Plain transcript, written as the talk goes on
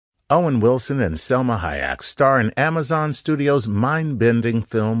Owen Wilson and Selma Hayek star in Amazon Studios' mind-bending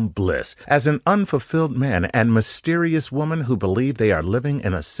film Bliss as an unfulfilled man and mysterious woman who believe they are living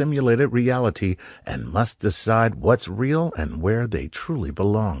in a simulated reality and must decide what's real and where they truly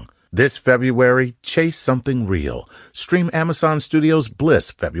belong. This February, chase something real. Stream Amazon Studios' Bliss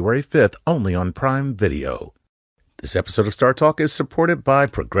February 5th only on Prime Video. This episode of Star Talk is supported by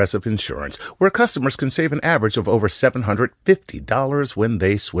Progressive Insurance, where customers can save an average of over $750 when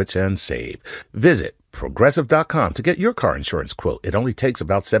they switch and save. Visit Progressive.com to get your car insurance quote. It only takes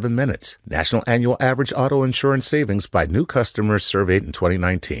about 7 minutes. National annual average auto insurance savings by new customers surveyed in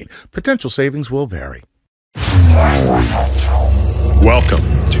 2019. Potential savings will vary. Welcome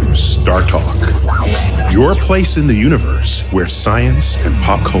to Star Talk, your place in the universe where science and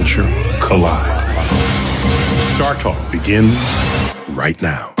pop culture collide. Star Talk begins right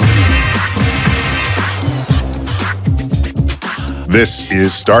now. This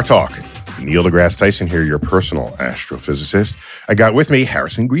is Star Talk. Neil Degrasse Tyson here, your personal astrophysicist. I got with me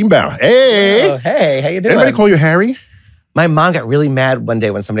Harrison Greenbaum. Hey! Oh, hey, how you doing? Anybody call you Harry? My mom got really mad one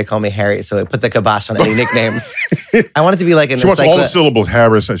day when somebody called me Harry, so I put the kibosh on any nicknames. I want it to be like an She wants all the syllables,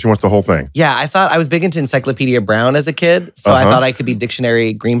 Harris. She wants the whole thing. Yeah, I thought I was big into Encyclopedia Brown as a kid, so I thought I could be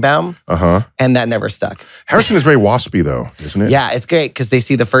Dictionary Greenbaum, and that never stuck. Harrison is very waspy, though, isn't it? Yeah, it's great because they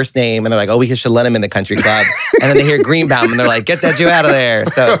see the first name and they're like, oh, we should let him in the country club. And then they hear Greenbaum and they're like, get that Jew out of there.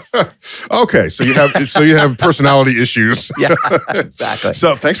 So it's... Okay, so you have personality issues. Yeah, exactly.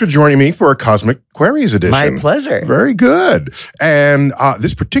 So thanks for joining me for a Cosmic Queries edition. My pleasure. Very good. And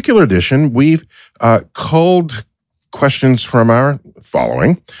this particular edition, we've culled questions from our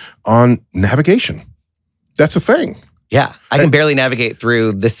following on navigation. That's a thing. Yeah, I can barely navigate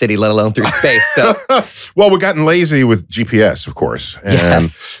through this city, let alone through space. So, well, we've gotten lazy with GPS, of course. And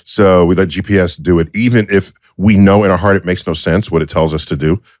so we let GPS do it, even if we know in our heart it makes no sense what it tells us to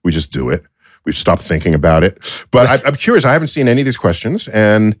do. We just do it. We've stopped thinking about it. But I'm curious. I haven't seen any of these questions.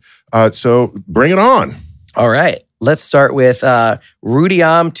 And so bring it on. All right. Let's start with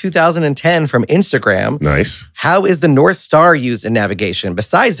Rudiam 2010 from Instagram. Nice. How is the North Star used in navigation?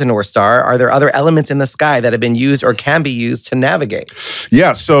 Besides the North Star, are there other elements in the sky that have been used or can be used to navigate?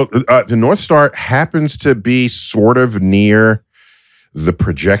 Yeah, so the North Star happens to be sort of near the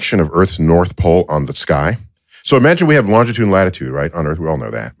projection of Earth's North Pole on the sky. So imagine we have longitude and latitude, right, on Earth. We all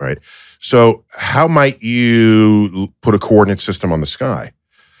know that, right? So how might you put a coordinate system on the sky?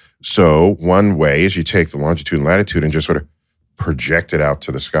 So one way is you take the longitude and latitude and just sort of project it out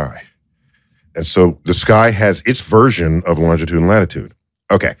to the sky. And so the sky has its version of longitude and latitude.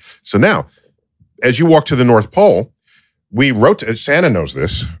 Okay, so now, as you walk to the North Pole, we rotate. Santa knows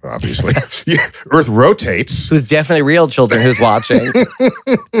this, obviously. Earth rotates. Who's definitely real, children who's watching.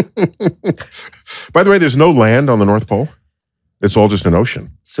 By the way, there's no land on the North Pole. It's all just an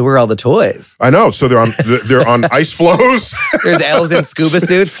ocean. So where are all the toys? I know. So they're on ice floes. There's elves in scuba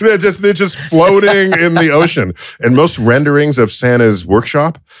suits. They're just floating in the ocean. And most renderings of Santa's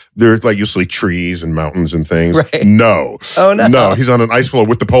workshop, they're like usually trees and mountains and things. Right. No. Oh no. No, he's on an ice floe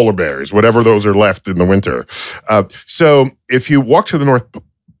with the polar bears, whatever those are left in the winter. So if you walk to the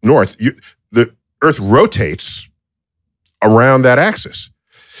north, the Earth rotates around that axis.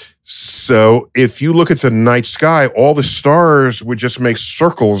 So if you look at the night sky, all the stars would just make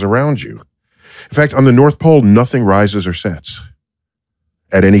circles around you. In fact, on the North Pole, nothing rises or sets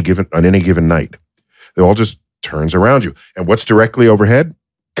on any given night. It all just turns around you. And what's directly overhead,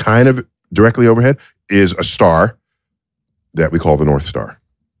 kind of directly overhead, is a star that we call the North Star.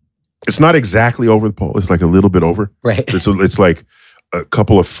 It's not exactly over the pole. It's like a little bit over. Right. It's like a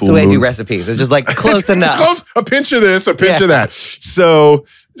couple of full moons. That's the way I do recipes. It's just like close enough. Close, a pinch of this, a pinch of that. So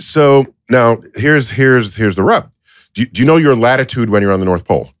now here's the rub. Do you know your latitude when you're on the North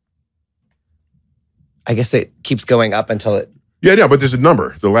Pole? I guess it keeps going up until it... Yeah, but there's a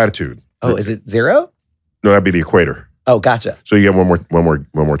number, the latitude. Oh, is it 0? No, that'd be the equator. Oh, gotcha. So you get one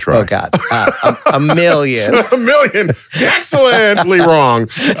more try. Oh, God. A million. A million. Excellently wrong.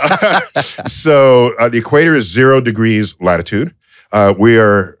 So the equator is 0 degrees latitude. We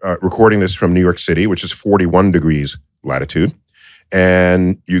are recording this from New York City, which is 41 degrees latitude.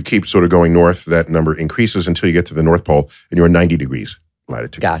 And you keep sort of going north, that number increases until you get to the North Pole, and you're 90 degrees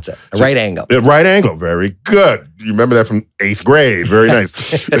latitude. Gotcha. A right angle. A right angle. Very good. You remember that from 8th grade. Very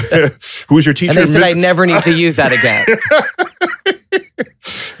nice. Who's your teacher? And they said I never need to use that again.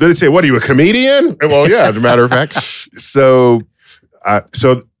 Did they say, what are you, a comedian? Well, yeah, as a matter of fact. So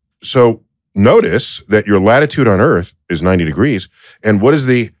notice that your latitude on Earth is 90 degrees. And what is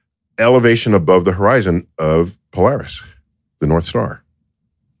the elevation above the horizon of Polaris, the North Star?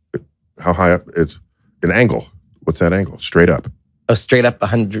 How high up? It's an angle. What's that angle? Straight up. Oh, straight up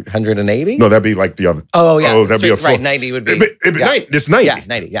 100, 180? No, that'd be like the other. Oh, yeah. Oh, that'd be a full. Right, 90 would be. It's 90. Yeah,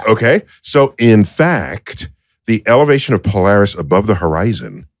 90, yeah. Okay. So, in fact, the elevation of Polaris above the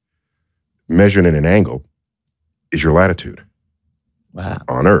horizon, measured in an angle, is your latitude. Wow.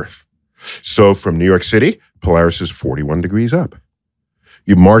 On Earth. So, from New York City, Polaris is 41 degrees up.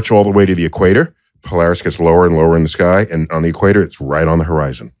 You march all the way to the equator, Polaris gets lower and lower in the sky, and on the equator, it's right on the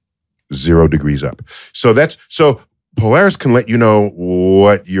horizon, 0 degrees up. So Polaris can let you know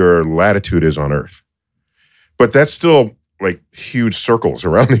what your latitude is on Earth. But that's still like huge circles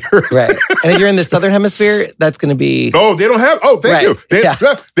around the Earth. Right. And if you're in the southern hemisphere, that's going to be... Oh, they don't have... Oh, thank you.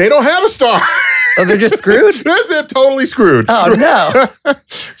 They don't have a star. Oh, they're just screwed? They're totally screwed. Oh, no.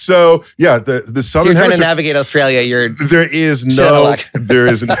 So, yeah, the southern so you're trying to navigate Australia, there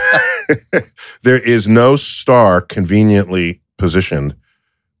is no star conveniently positioned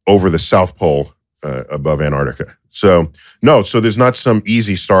over the South Pole above Antarctica. So there's not some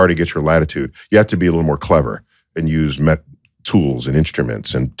easy star to get your latitude. You have to be a little more clever and use tools and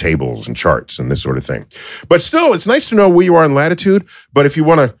instruments and tables and charts and this sort of thing. But still, it's nice to know where you are in latitude. But if you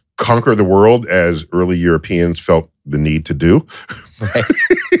want to conquer the world, as early Europeans felt the need to do, right.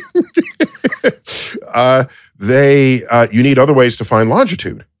 You need other ways to find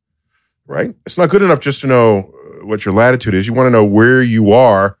longitude, right? It's not good enough just to know what your latitude is. You want to know where you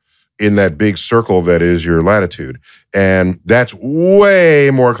are in that big circle that is your latitude. And that's way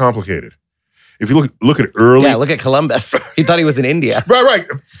more complicated. If you look at early... Yeah, look at Columbus. He thought he was in India. Right.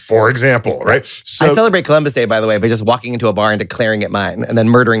 For example, right? So, I celebrate Columbus Day, by the way, by just walking into a bar and declaring it mine and then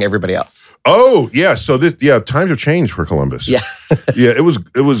murdering everybody else. Oh, yeah. So times have changed for Columbus. Yeah. Yeah, it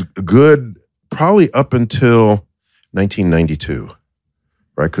was good probably up until 1992,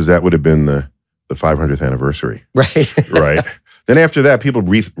 right? Because that would have been the 500th anniversary. Right. Right. Then after that, people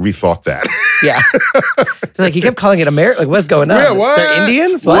rethought that. Yeah. They're like, you kept calling it America. Like, what's going on? Yeah, what? They're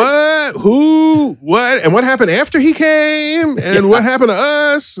Indians? What? Who? What? And what happened after he came? And what happened to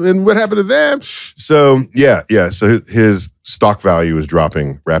us? And what happened to them? So, yeah. So his stock value is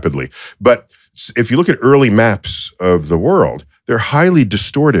dropping rapidly. But if you look at early maps of the world, they're highly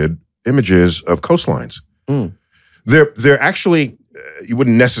distorted images of coastlines. Mm. They're actually, you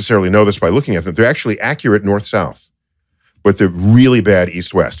wouldn't necessarily know this by looking at them, they're actually accurate north-south. But they're really bad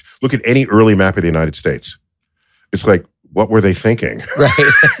east-west. Look at any early map of the United States. It's like, what were they thinking? Right.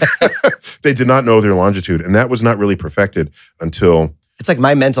 They did not know their longitude, and that was not really perfected until... It's like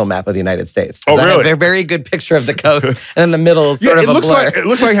my mental map of the United States. Oh, really? I have a very good picture of the coast, and then the middle is sort of a blur. It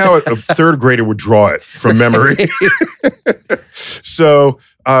looks like how a third grader would draw it from memory. So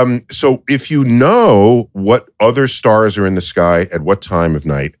if you know what other stars are in the sky at what time of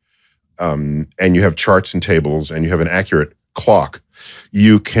night, and you have charts and tables and you have an accurate clock,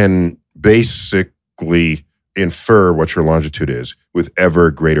 you can basically infer what your longitude is with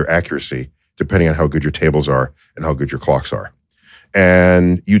ever greater accuracy, depending on how good your tables are and how good your clocks are.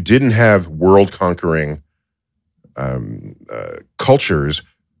 And you didn't have world-conquering cultures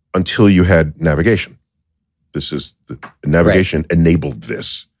until you had navigation. Navigation enabled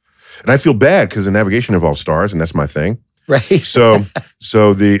this. And I feel bad because the navigation involves stars, and that's my thing. Right. So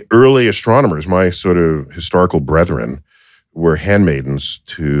the early astronomers, my sort of historical brethren, were handmaidens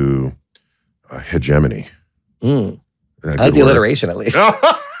to hegemony. I like the alliteration, at least.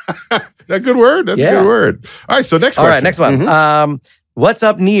 That good word? That's a good word. All right, so next question. All right, next one. Mm-hmm. What's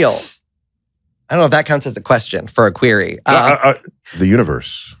up, Neil? I don't know if that counts as a question for a query. The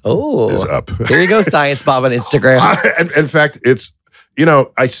universe is up. There you go, Science Bob on Instagram. In fact, it's,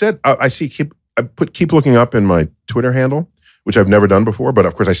 I said, I put keep looking up in my Twitter handle, which I've never done before, but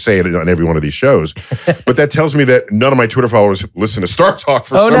of course I say it on every one of these shows. But that tells me that none of my Twitter followers listen to Star Talk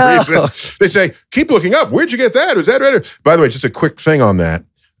for some reason. They say, keep looking up. Where'd you get that? Was that right? By the way, just a quick thing on that.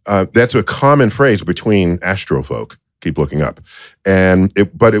 That's a common phrase between astrofolk, keep looking up.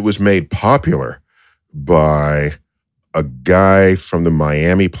 But it was made popular by a guy from the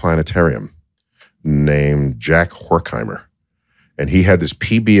Miami Planetarium named Jack Horkheimer. And he had this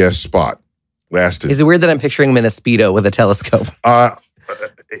PBS spot. Lasted. Is it weird that I'm picturing him in a Speedo with a telescope?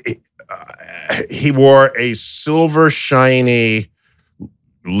 He wore a silver shiny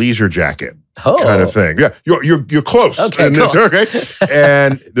leisure jacket kind of thing. Yeah, you're close. Okay, cool. Okay.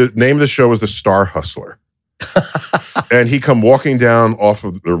 And the name of the show was The Star Hustler. And he come walking down off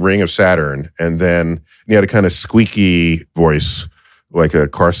of the ring of Saturn, and then he had a kind of squeaky voice, like a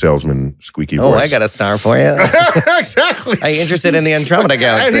car salesman squeaky voice. Oh, I got a star for you. Exactly. Are you interested in the Andromeda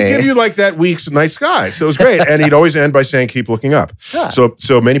Galaxy? And he'd give you like that week's night sky. So it was great. And he'd always end by saying, keep looking up. Yeah.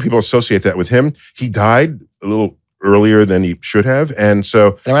 So many people associate that with him. He died a little earlier than he should have. And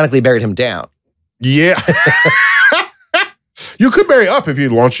so... Ironically buried him down. Yeah. You could marry up if you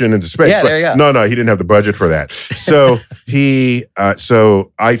launched it into space. Yeah, there you go. No, he didn't have the budget for that. So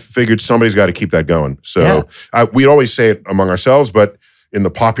so I figured somebody's got to keep that going. So we'd always say it among ourselves, but in the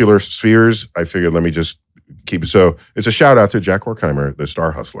popular spheres, I figured let me just keep it. So it's a shout out to Jack Horkheimer, the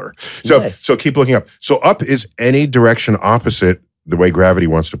Star Hustler. So Nice. so keep looking up. So up is any direction opposite the way gravity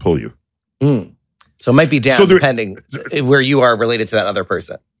wants to pull you. So it might be down, So depending where you are related to that other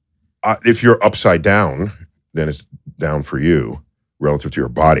person. If you're upside down, then it's down for you relative to your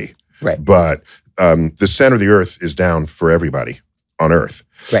body. Right. But the center of the earth is down for everybody on Earth.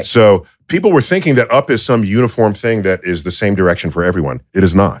 Right. So people were thinking that up is some uniform thing that is the same direction for everyone. It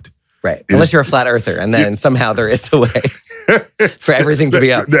is not. Right. Unless you're a flat earther, and then somehow there is a way for everything to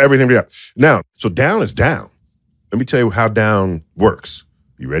be up. Everything to be up. Now, so down is down. Let me tell you how down works.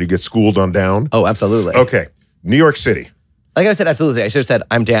 You ready to get schooled on down? Oh, absolutely. Okay. New York City. Like I said, absolutely. I should have said,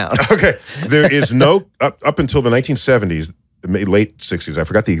 I'm down. Okay. There is no, up until the 1970s, late 60s, I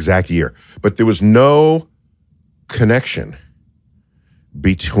forgot the exact year, but there was no connection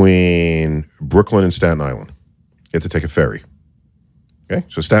between Brooklyn and Staten Island. You had to take a ferry. Okay?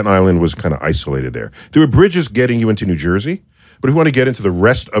 So Staten Island was kind of isolated there. There were bridges getting you into New Jersey, but if you want to get into the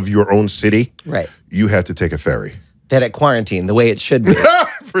rest of your own city, Right. you had to take a ferry. They had it quarantined the way it should be.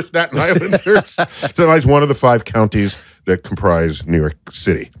 For Staten Islanders. Staten Island's one of the 5 counties that comprise New York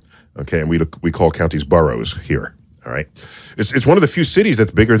City. Okay, and we call counties boroughs here. All right, it's one of the few cities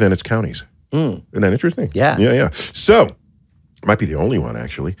that's bigger than its counties. Isn't that interesting? Yeah. So, it might be the only one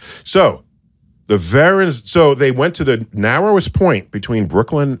actually. So, so they went to the narrowest point between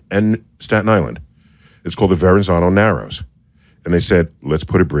Brooklyn and Staten Island. It's called the Verrazano Narrows, and they said, let's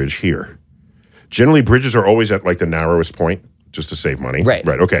put a bridge here. Generally, bridges are always at like the narrowest point just to save money. Right.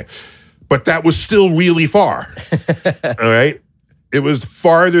 Right. Okay. But that was still really far. All right. It was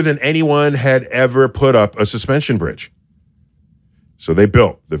farther than anyone had ever put up a suspension bridge. So they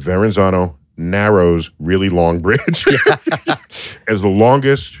built the Verrazano Narrows really long bridge as the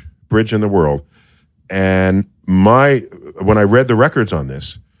longest bridge in the world. And when I read the records on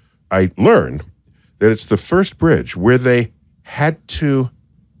this, I learned that it's the first bridge where they had to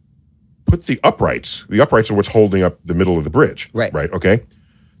put the uprights. The uprights are what's holding up the middle of the bridge. Right. Right. Okay.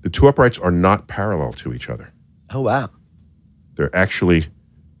 The 2 uprights are not parallel to each other. Oh, wow. They're actually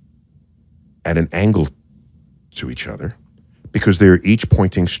at an angle to each other because they're each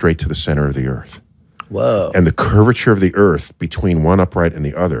pointing straight to the center of the earth. Whoa. And the curvature of the earth between one upright and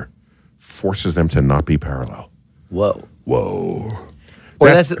the other forces them to not be parallel. Whoa. Whoa. Or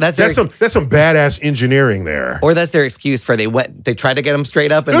that's their, some badass engineering there. Or that's their excuse for they tried to get them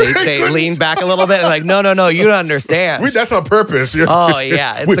straight up and they leaned back a little bit and like, no, you don't understand. That's on purpose. Oh,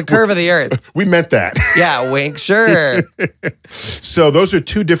 yeah. It's the curve of the earth. We meant that. Yeah, wink, sure. So those are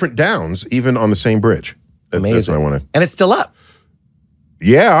 2 different downs, even on the same bridge. Amazing. That's what I want to. And it's still up.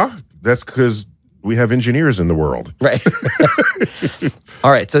 Yeah, that's because we have engineers in the world. Right.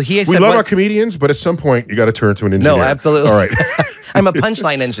 All right. So he said, we love our comedians, but at some point you got to turn to an engineer. No, absolutely. All right. I'm a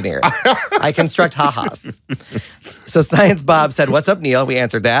punchline engineer. I construct ha-has. So Science Bob said, what's up, Neil? We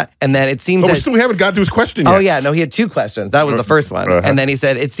answered that. And then it seems that... we haven't got to his question yet. Oh, yeah. No, he had 2 questions. That was the first one. And then he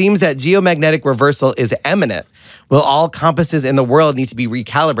said, it seems that geomagnetic reversal is imminent. Will all compasses in the world need to be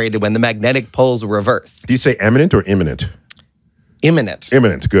recalibrated when the magnetic poles reverse? Do you say eminent or imminent? Imminent.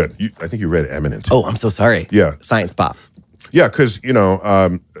 Imminent, good. I think you read eminent. Oh, I'm so sorry. Yeah. Science Bob. Yeah, because,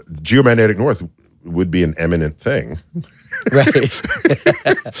 geomagnetic north would be an eminent thing. Right.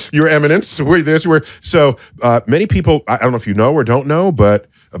 Your eminence. So many people, I don't know if you know or don't know, but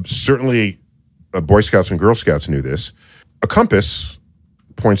certainly Boy Scouts and Girl Scouts knew this. A compass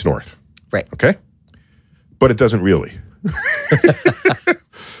points north. Right. Okay? But it doesn't really.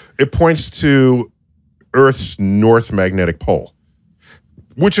 It points to Earth's north magnetic pole,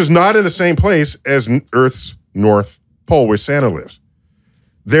 which is not in the same place as Earth's north pole where Santa lives.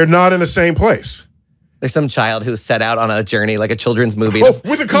 They're not in the same place. There's some child who set out on a journey, like a children's movie.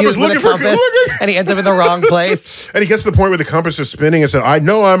 With a compass, and he ends up in the wrong place. And he gets to the point where the compass is spinning and says, I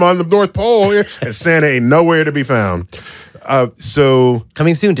know I'm on the North Pole. And Santa ain't nowhere to be found. So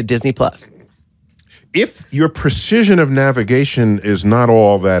coming soon to Disney Plus. If your precision of navigation is not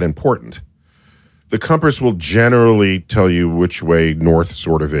all that important, the compass will generally tell you which way north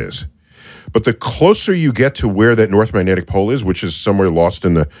sort of is. But the closer you get to where that North Magnetic Pole is, which is somewhere lost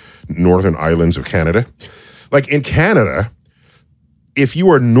in the northern islands of Canada, like in Canada, if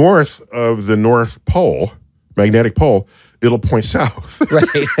you are north of the North Pole, magnetic pole, it'll point south.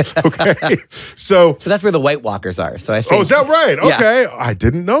 Right. Okay. So that's where the White Walkers are. So I think. Oh, is that right? Yeah. Okay. I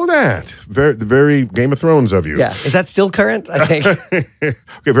didn't know that. Very Game of Thrones of you. Yeah. Is that still current? I think.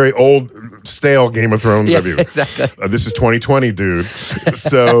 Okay, very old, stale Game of Thrones of you. Exactly. This is 2020, dude.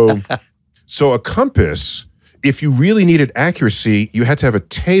 So a compass, if you really needed accuracy, you had to have a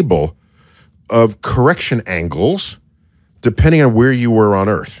table of correction angles depending on where you were on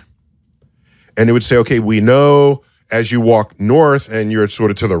Earth. And it would say, okay, we know as you walk north and you're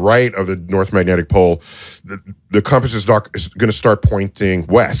sort of to the right of the North Magnetic Pole, the compass is going to start pointing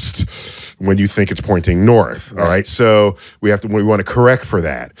west when you think it's pointing north. All right. So we want to correct for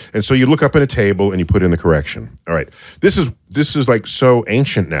that. And so you look up in a table and you put in the correction. All right. This is like so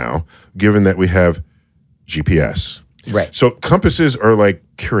ancient now, given that we have GPS. Right. So compasses are like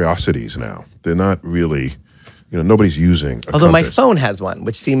curiosities now. They're not really, nobody's using a Although compass. my phone has one,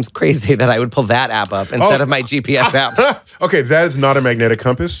 which seems crazy that I would pull that app up instead of my GPS app. Okay, that is not a magnetic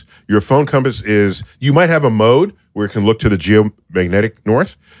compass. Your phone compass is, you might have a mode where it can look to the geomagnetic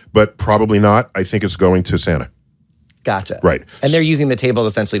north, but probably not. I think it's going to Santa. Gotcha. Right. And they're using the table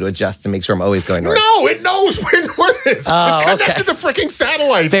essentially to adjust to make sure I'm always going north. No, it knows where north is. Oh, it's connected to freaking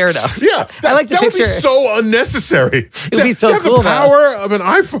satellites. Fair enough. Yeah. I like to that picture. Would be so unnecessary. It would be so have cool. The power of an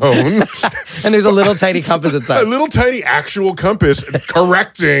iPhone. And there's a little tiny compass inside. A little tiny actual compass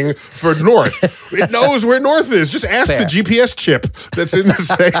correcting for north. It knows where north is. Just ask the GPS chip that's in the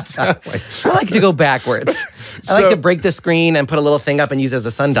same satellite. I like to go backwards. I like to break the screen and put a little thing up and use it as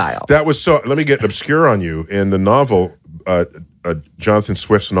a sundial. That was so. Let me get obscure on you. In the novel, Jonathan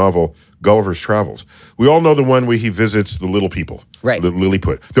Swift's novel, Gulliver's Travels, we all know the one where he visits the little people, right? The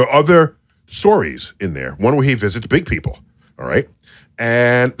Lilliput. There are other stories in there. One where he visits big people, all right?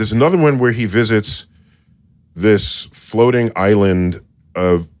 And there's another one where he visits this floating island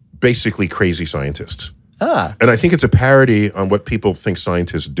of basically crazy scientists. And I think it's a parody on what people think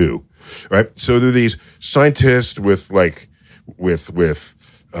scientists do, right? So there are these scientists with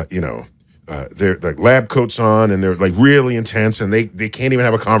they're like lab coats on and they're like really intense and they can't even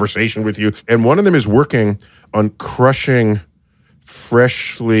have a conversation with you. And one of them is working on crushing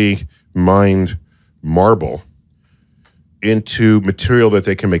freshly mined marble into material that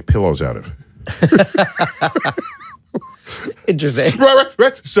they can make pillows out of. Interesting.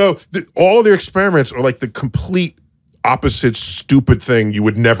 Right. So all their experiments are like the complete opposite stupid thing you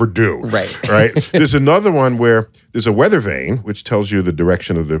would never do. Right. There's another one where there's a weather vane, which tells you the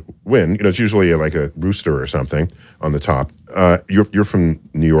direction of the wind. It's usually like a rooster or something on the top. You're from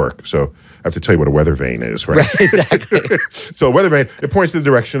New York, so I have to tell you what a weather vane is, right? Right, exactly. So a weather vane, it points to the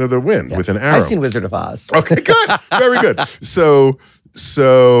direction of the wind with an arrow. I've seen Wizard of Oz. Okay, good. Very good. So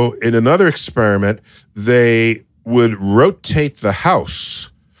in another experiment, they would rotate the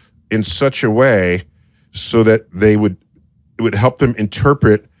house in such a way so that it would help them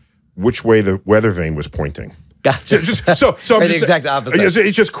interpret which way the weather vane was pointing. Gotcha. So I'm the exact opposite.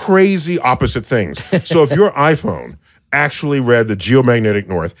 It's just crazy opposite things. So if your iPhone actually read the geomagnetic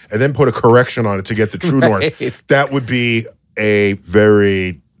north and then put a correction on it to get the true north, that would be a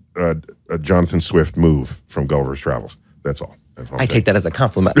very a Jonathan Swift move from Gulliver's Travels. That's all. I take that as a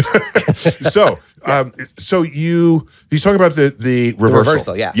compliment. So he's talking about the reversal. The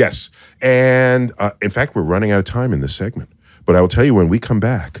reversal, yeah. Yes. And in fact, we're running out of time in this segment. But I will tell you when we come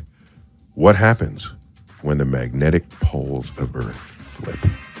back, what happens when the magnetic poles of Earth flip.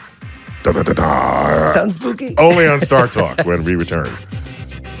 Da, da, da, da. Sounds spooky. Only on Star Talk when we return.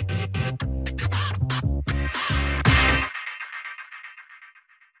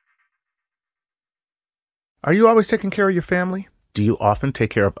 Are you always taking care of your family? Do you often take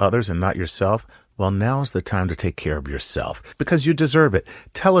care of others and not yourself? Well, now's the time to take care of yourself because you deserve it.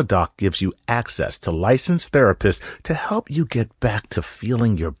 Teladoc gives you access to licensed therapists to help you get back to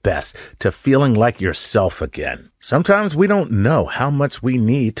feeling your best, to feeling like yourself again. Sometimes we don't know how much we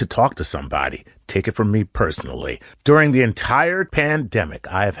need to talk to somebody. Take it from me personally. During the entire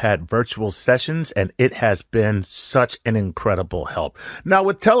pandemic, I have had virtual sessions, and it has been such an incredible help. Now,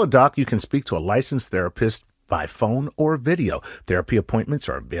 with Teladoc, you can speak to a licensed therapist by phone or video. Therapy appointments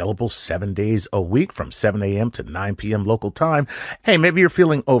are available 7 days a week from 7 a.m. to 9 p.m. local time. Hey, maybe you're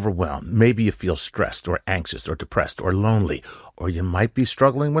feeling overwhelmed. Maybe you feel stressed or anxious or depressed or lonely, or you might be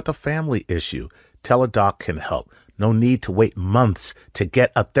struggling with a family issue. Teladoc can help. No need to wait months to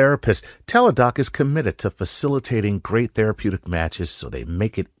get a therapist. Teladoc is committed to facilitating great therapeutic matches, so they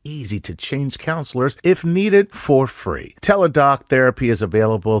make it easy to change counselors if needed for free. Teladoc therapy is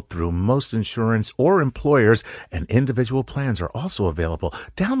available through most insurance or employers, and individual plans are also available.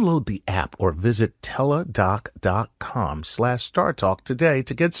 Download the app or visit teladoc.com/StarTalk today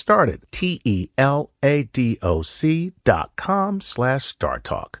to get started.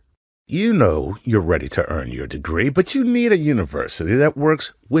 TELADOC.com/StarTalk. You know you're ready to earn your degree, but you need a university that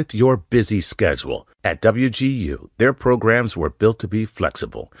works with your busy schedule. At WGU, their programs were built to be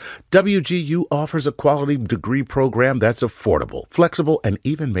flexible. WGU offers a quality degree program that's affordable, flexible, and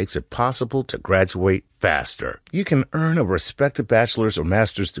even makes it possible to graduate faster. You can earn a respected bachelor's or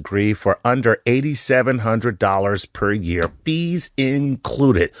master's degree for under $8,700 per year, fees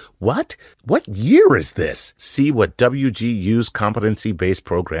included. What? What year is this? See what WGU's competency-based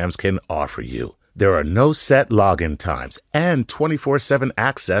programs can offer you. There are no set login times and 24/7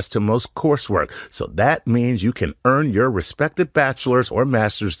 access to most coursework, so that means you can earn your respected bachelor's or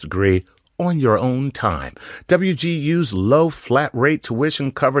master's degree on your own time. WGU's low flat rate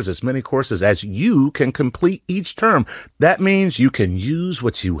tuition covers as many courses as you can complete each term. That means you can use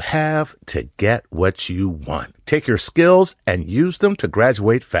what you have to get what you want. Take your skills and use them to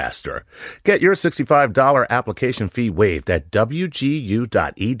graduate faster. Get your $65 application fee waived at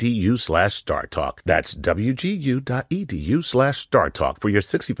wgu.edu/StarTalk. That's wgu.edu/StarTalk for your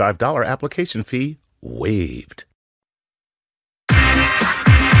 $65 application fee waived.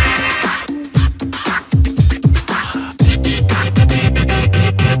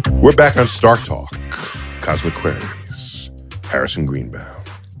 We're back on Star Talk, Cosmic Queries, Harrison Greenbaum.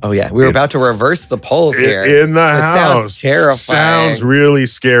 Oh, yeah. We were about to reverse the polls here. In the house. Sounds terrifying. Sounds really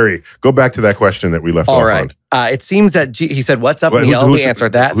scary. Go back to that question that we left off All right. It seems that he said, "What's up, Neil?" We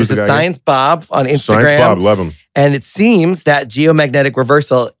answered that. This is Science Bob on Instagram. Science Bob, love him. And it seems that geomagnetic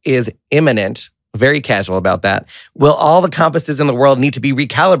reversal is imminent. Very casual about that. Will all the compasses in the world need to be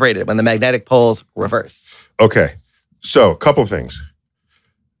recalibrated when the magnetic poles reverse? Okay. So, a couple of things.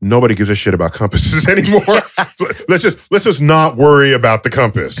 Nobody gives a shit about compasses anymore. let's just not worry about the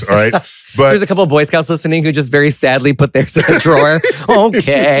compass, all right? But there's a couple of Boy Scouts listening who just very sadly put theirs in a drawer.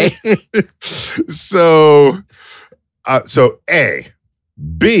 Okay. So A.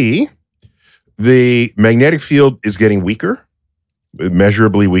 B, the magnetic field is getting weaker,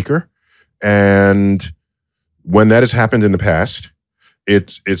 measurably weaker. And when that has happened in the past,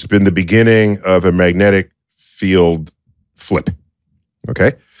 it's been the beginning of a magnetic field flip,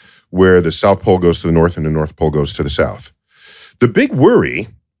 okay? Where the South Pole goes to the north and the North Pole goes to the south. The big worry,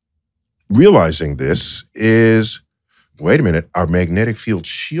 realizing this, is, wait a minute, our magnetic field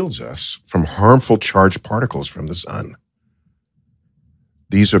shields us from harmful charged particles from the sun.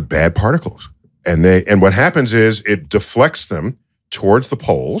 These are bad particles. And what happens is it deflects them towards the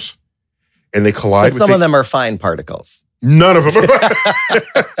poles, and they collide but some of them are fine particles. None of them.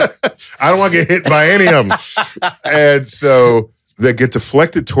 I don't want to get hit by any of them. And so they get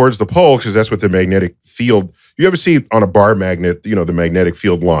deflected towards the pole because that's what the magnetic field, you ever see on a bar magnet, the magnetic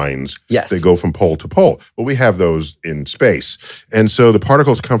field lines? Yes. They go from pole to pole. Well, we have those in space. And so the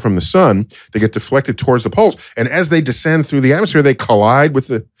particles come from the sun, they get deflected towards the poles. And as they descend through the atmosphere, they collide with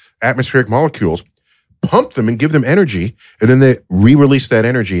the atmospheric molecules, pump them and give them energy, and then they re-release that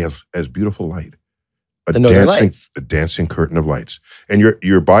energy as beautiful light. A dancing curtain of lights. And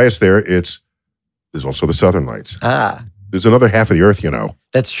your bias there, there's also the southern lights. There's another half of the earth,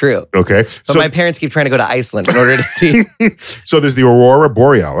 That's true. Okay. But my parents keep trying to go to Iceland in order to see. So there's the Aurora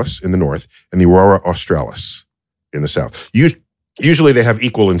Borealis in the north and the Aurora Australis in the south. Usually they have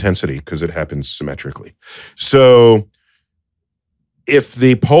equal intensity because it happens symmetrically. So if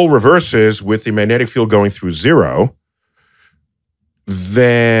the pole reverses with the magnetic field going through zero,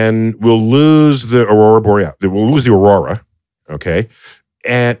 then we'll lose the Aurora Borealis. We'll lose the Aurora, okay?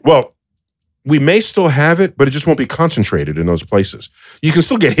 And, well, we may still have it, but it just won't be concentrated in those places. You can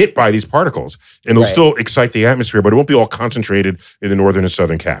still get hit by these particles, and it'll still excite the atmosphere, but it won't be all concentrated in the northern and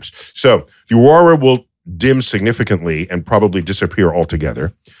southern caps. So the Aurora will dim significantly and probably disappear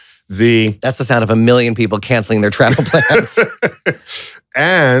altogether. That's the sound of 1 million people canceling their travel plans.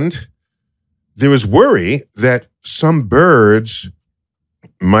 And there was worry that some birds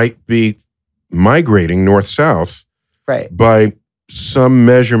might be migrating north-south by some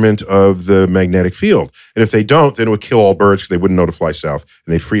measurement of the magnetic field. And if they don't, then it would kill all birds because they wouldn't know to fly south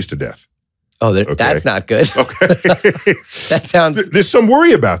and they freeze to death. Oh, that's not good. Okay. That sounds... There's some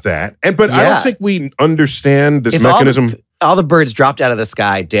worry about that. But I don't think we understand this mechanism all the birds dropped out of the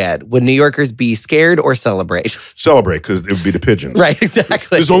sky dead, would New Yorkers be scared or celebrate? Celebrate, because it would be the pigeons. Right, exactly.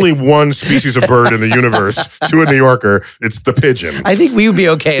 There's only one species of bird in the universe to a New Yorker. It's the pigeon. I think we would be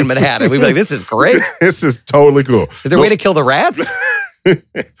okay in Manhattan. We'd be like, this is great. This is totally cool. Is there a way to kill the rats?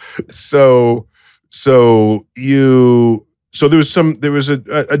 So there was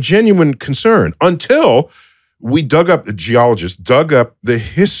a genuine concern until the geologists dug up the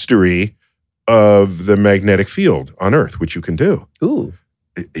history of the magnetic field on Earth, which you can do. Ooh.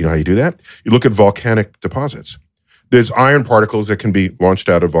 You know how you do that? You look at volcanic deposits. There's iron particles that can be launched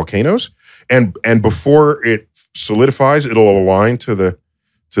out of volcanoes, and before it solidifies, it'll align to the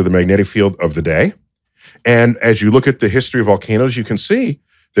magnetic field of the day. And as you look at the history of volcanoes, you can see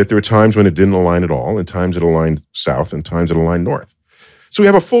that there were times when it didn't align at all, and times it aligned south, and times it aligned north. So we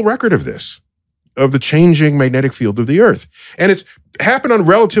have a full record of this, of the changing magnetic field of the Earth. And it's happened on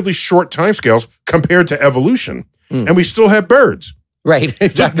relatively short timescales compared to evolution. And we still have birds. Right,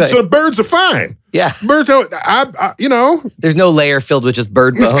 exactly. So the birds are fine. Yeah. Birds don't, There's no layer filled with just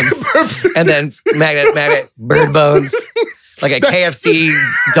bird bones. And then magnet, bird bones. Like a KFC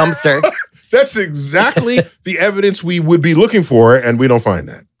dumpster. That's exactly the evidence we would be looking for, and we don't find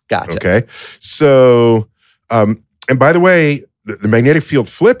that. Gotcha. Okay? So, and by the way, the magnetic field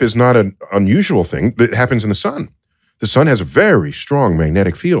flip is not an unusual thing that happens in the sun. The sun has a very strong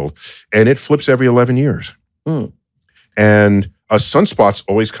magnetic field, and it flips every 11 years. And sunspots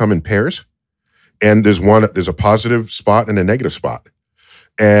always come in pairs, and there's a positive spot and a negative spot.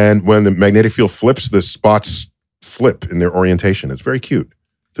 And when the magnetic field flips, the spots flip in their orientation. It's very cute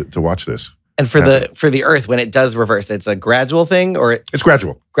to watch this. And for the Earth, when it does reverse, it's a gradual thing, or it's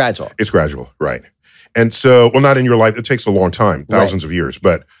gradual. Gradual. It's gradual, right? And so, well, not in your life. It takes a long time, thousands of years,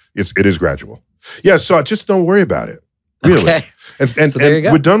 but it is gradual. Yeah. So just don't worry about it. Really. Okay. And, so there you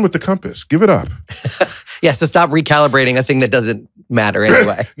go. We're done with the compass. Give it up. Yeah. So stop recalibrating a thing that doesn't matter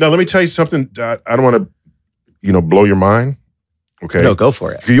anyway. Now, let me tell you something. I don't want to, blow your mind. Okay. No, go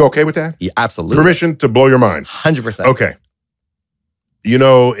for it. Are you okay with that? Yeah, absolutely. Permission to blow your mind. 100%. Okay.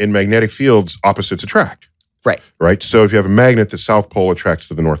 In magnetic fields, opposites attract. Right. Right? So if you have a magnet, the South Pole attracts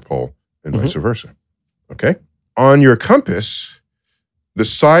to the North Pole and vice versa. Okay? On your compass, the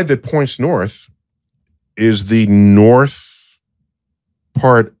side that points north is the north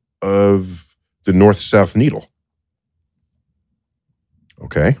part of the north-south needle.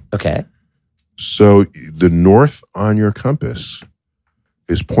 Okay? Okay. So the north on your compass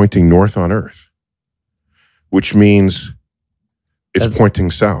is pointing north on Earth, which means it's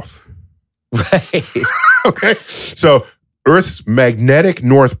pointing south. Right. Okay. So Earth's magnetic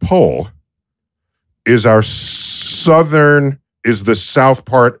North Pole is the south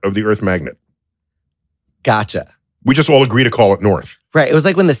part of the Earth magnet. Gotcha. We just all agree to call it north. Right. It was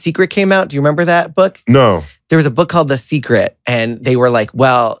like when The Secret came out. Do you remember that book? No. There was a book called The Secret, and they were like,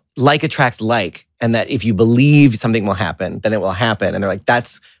 well, like attracts like, and that if you believe something will happen, then it will happen. And they're like,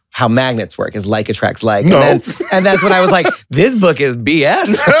 that's how magnets work, is like attracts like. No. And that's when I was like, this book is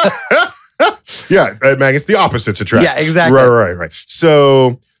BS. Yeah, magnets, the opposites attract. Yeah, exactly. Right.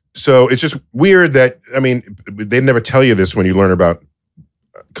 So it's just weird that, they never tell you this when you learn about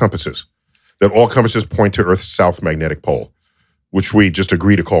compasses, that all compasses point to Earth's south magnetic pole, which we just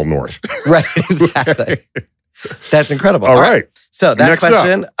agree to call north. Right, exactly. That's incredible. All right. So that Next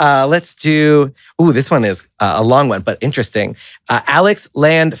question, let's do, this one is a long one, but interesting. Alex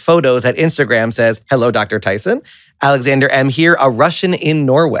Land Photos at Instagram says, hello, Dr. Tyson. Alexander M. here, a Russian in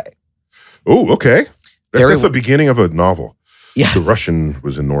Norway. Oh, okay. That's the beginning of a novel. Yes. The Russian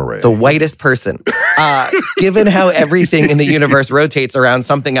was in Norway. The whitest person. Given how everything in the universe rotates around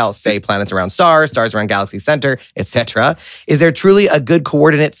something else, say planets around stars, stars around galaxy center, etc., is there truly a good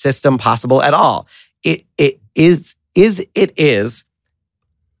coordinate system possible at all? If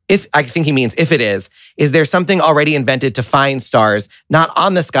I think he means if it is there something already invented to find stars, not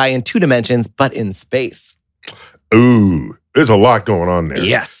on the sky in 2 dimensions, but in space? Ooh, there's a lot going on there.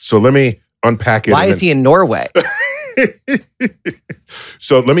 Yes. So let me unpack it. Why is he in Norway?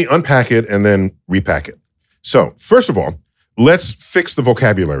 So let me unpack it and then repack it. So first of all, let's fix the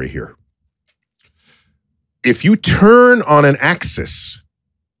vocabulary here. If you turn on an axis,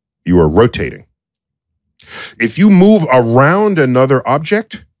 you are rotating. If you move around another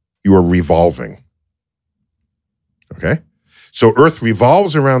object, you are revolving. Okay? So Earth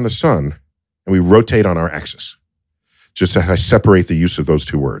revolves around the sun, and we rotate on our axis. Just to separate the use of those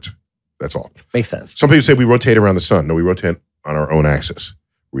two words. That's all. Makes sense. Some people say we rotate around the sun. No, we rotate on our own axis.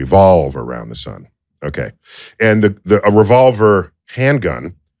 Revolve around the sun. Okay. And a revolver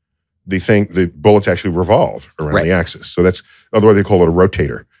handgun, the bullets actually revolve around the axis. So that's, otherwise they call it a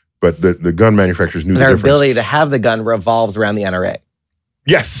rotator. But the gun manufacturers knew the Their difference. ability to have the gun revolves around the NRA.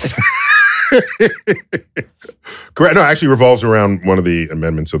 Yes. Correct. No, actually revolves around one of the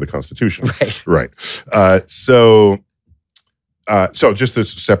amendments of the Constitution. Right. Right. So just to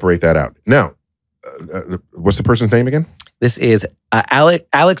separate that out. Now, what's the person's name again? This is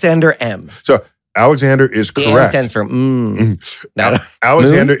Alexander M. So Alexander is The correct. M stands for No.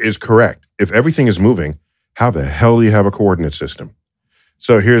 Alexander is correct. If everything is moving, how the hell do you have a coordinate system?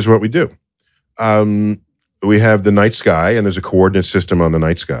 So here's what we do. We have the night sky, and there's a coordinate system on the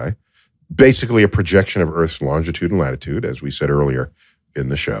night sky. Basically a projection of Earth's longitude and latitude, as we said earlier in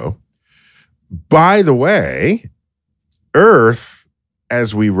the show. By the way, Earth,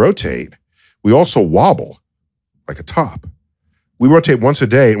 as we rotate, we also wobble like a top. We rotate once a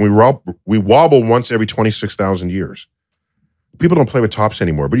day, and we wobble once every 26,000 years. People don't play with tops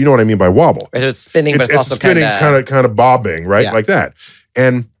anymore, but you know what I mean by wobble. It's spinning, but it's also spinning, kind of bobbing, right? Yeah. Like that.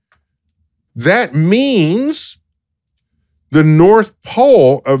 And that means the North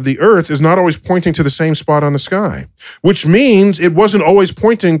Pole of the Earth is not always pointing to the same spot on the sky, which means it wasn't always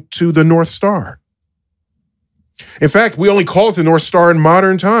pointing to the North Star. In fact, we only call it the North Star in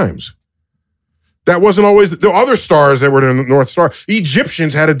modern times. That wasn't always the other stars that were in the North Star.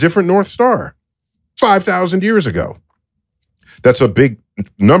 Egyptians had a different North Star 5,000 years ago. That's a big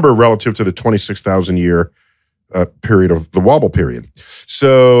number relative to the 26,000 year period of the wobble period.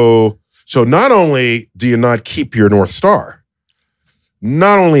 So not only do you not keep your North Star,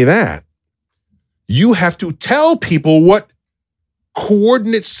 not only that, you have to tell people what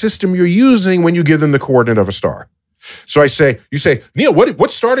coordinate system you're using when you give them the coordinate of a star. So you say, Neil,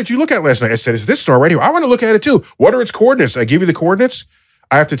 what star did you look at last night? I said, it's this star right here. I want to look at it too. What are its coordinates? I give you the coordinates.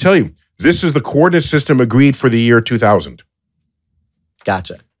 I have to tell you, this is the coordinate system agreed for the year 2000.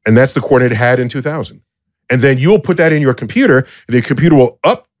 Gotcha. And that's the coordinate it had in 2000. And then you'll put that in your computer, and the computer will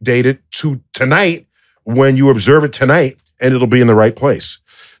update it to tonight when you observe it tonight, and it'll be in the right place.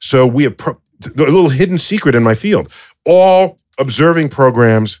 So we have a little hidden secret in my field. All observing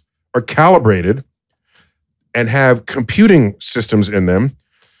programs are calibrated and have computing systems in them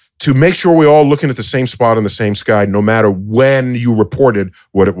to make sure we're all looking at the same spot in the same sky, no matter when you reported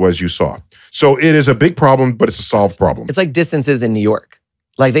what it was you saw. So it is a big problem, but it's a solved problem. It's like distances in New York.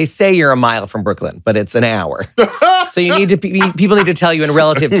 Like they say you're a mile from Brooklyn, but it's an hour. So you need to people need to tell you in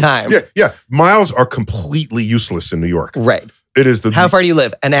relative time. Yeah. Miles are completely useless in New York. Right. It is How far do you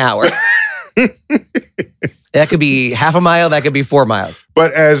live? An hour. That could be half a mile. That could be 4 miles.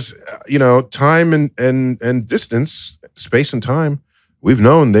 But as time and distance, space and time, we've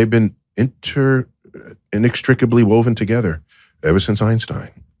known they've been inextricably woven together ever since Einstein.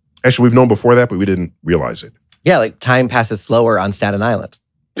 Actually, we've known before that, but we didn't realize it. Yeah, like time passes slower on Staten Island.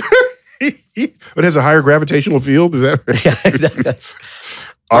 It has a higher gravitational field. Is that right? Yeah, exactly.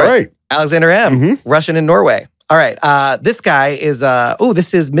 All right. Alexander M., Russian in Norway. All right. This guy is,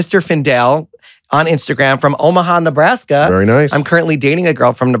 this is Mr. Findale on Instagram from Omaha, Nebraska. Very nice. I'm currently dating a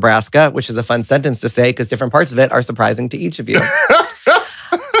girl from Nebraska, which is a fun sentence to say because different parts of it are surprising to each of you.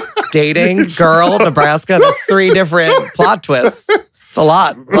 Dating, girl, Nebraska. That's 3 different plot twists. It's a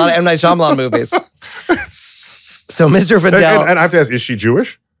lot of M. Night Shyamalan movies. So Mr. Findale. And I have to ask, is she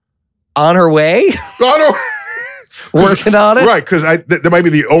Jewish? On her way? Oh, no. Working on it? Right, because that might be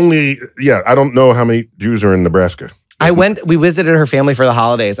the only, I don't know how many Jews are in Nebraska. We visited her family for the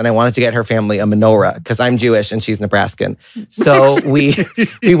holidays, and I wanted to get her family a menorah because I'm Jewish and she's Nebraskan. So we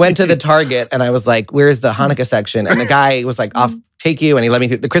went to the Target, and I was like, where's the Hanukkah section? And the guy was like, I'll take you. And he let me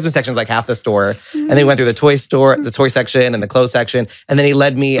through. The Christmas section is like half the store. And then he went through the toy store, the toy section and the clothes section. And then he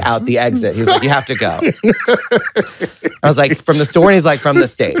led me out the exit. He was like, you have to go. I was like, from the store? And he's like, from the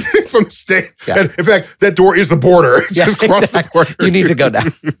state. From the state. Yeah. And in fact, that door is the border. Yeah, Just cross exactly. the border. You need to go now.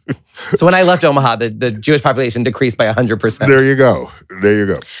 So when I left Omaha, the Jewish population decreased by 100%. There you go.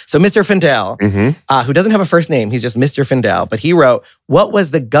 So Mr. Findale, who doesn't have a first name, he's just Mr. Findale, but he wrote, what was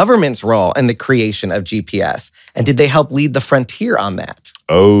the government's role in the creation of GPS? And did they help lead the frontier on that?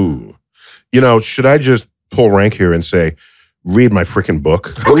 Oh, should I just pull rank here and say, read my freaking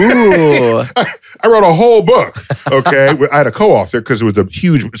book? Ooh. I wrote a whole book, okay? I had a co-author because it was a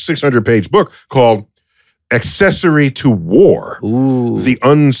huge 600-page book called Accessory to War, Ooh. The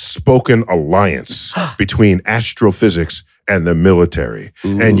Unspoken Alliance Between Astrophysics and the Military.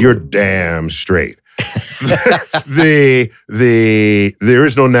 Ooh. And you're damn straight. There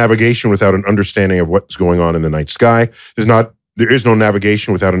is no navigation without an understanding of what's going on in the night sky. There is no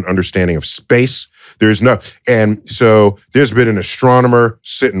navigation without an understanding of space. And so there's been an astronomer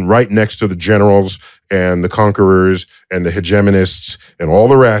sitting right next to the generals and the conquerors and the hegemonists and all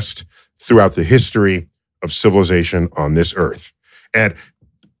the rest throughout the history of civilization on this earth. And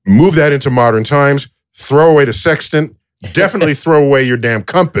Move that into modern times, throw away the sextant, definitely throw away your damn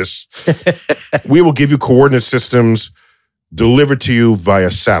compass. We will give you coordinate systems delivered to you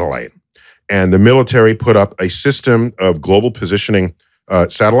via satellite. And the military put up a system of global positioning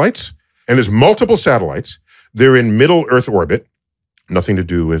satellites. And there's multiple satellites. They're in middle Earth orbit. Nothing to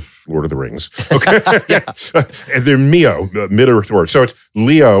do with Lord of the Rings. Okay. And they're MEO, mid-Earth orbit. So it's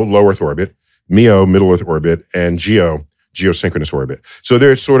LEO, low Earth orbit, MEO, middle Earth orbit, and GEO, geosynchronous orbit. So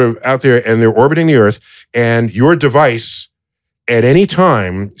they're sort of out there and they're orbiting the Earth, and your device at any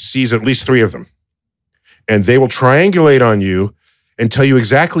time sees at least 3 of them. And they will triangulate on you and tell you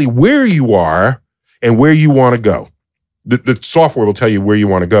exactly where you are and where you want to go. The software will tell you where you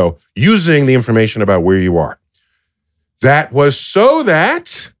want to go using the information about where you are. That was so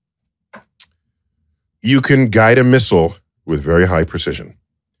that you can guide a missile with very high precision.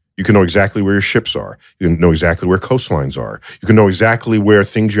 You can know exactly where your ships are. You can know exactly where coastlines are. You can know exactly where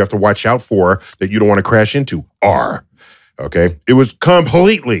things you have to watch out for that you don't want to crash into are. Okay? It was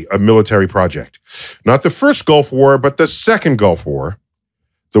completely a military project. Not the first Gulf War, but the second Gulf War.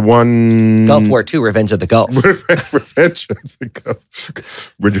 The one... Gulf War II, Revenge of the Gulf. Revenge of the Gulf.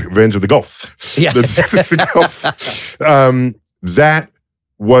 Revenge of the Gulf. Yeah. The Gulf. That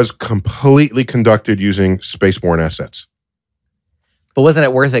was completely conducted using spaceborne assets. But wasn't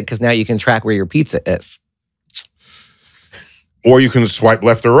it worth it? Because now you can track where your pizza is. Or you can swipe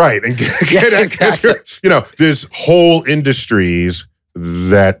left or right and get exactly. There's whole industries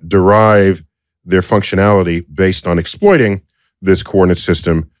that derive their functionality based on exploiting this coordinate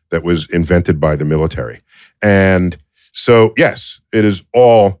system that was invented by the military. And so, yes, it is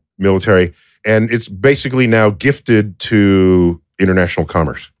all military. And it's basically now gifted to international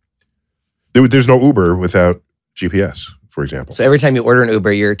commerce. There's no Uber without GPS, for example. So every time you order an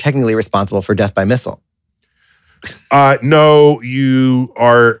Uber, you're technically responsible for death by missile. No, you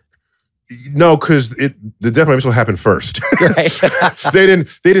are. No, because the death by missile happened first. Right. They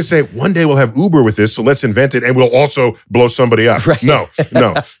didn't say one day we'll have Uber with this, so let's invent it and we'll also blow somebody up. Right. No.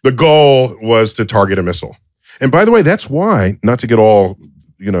 The goal was to target a missile. And by the way, that's why, not to get all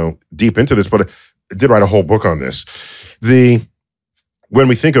deep into this, but I did write a whole book on this. When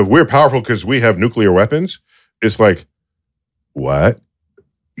we think of we're powerful because we have nuclear weapons, it's like, what?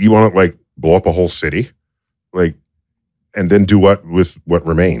 You want to blow up a whole city? And then do what with what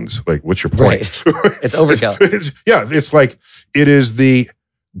remains? What's your point? Right. It's overkill. It's like it is the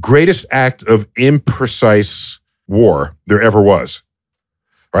greatest act of imprecise war there ever was.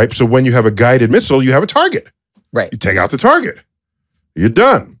 Right? So when you have a guided missile, you have a target. Right. You take out the target. You're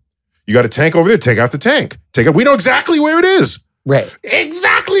done. You got a tank over there, take out the tank. We know exactly where it is. Right.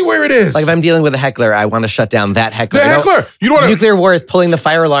 Exactly where it is. Like if I'm dealing with a heckler, I want to shut down that heckler. The heckler. You don't want nuclear war is pulling the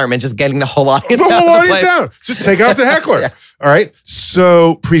fire alarm and just getting the whole audience the out whole of the audience place. down. Just take out the heckler. Yeah. All right.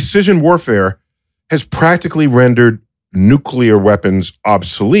 So precision warfare has practically rendered nuclear weapons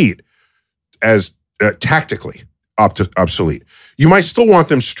obsolete as tactically obsolete. You might still want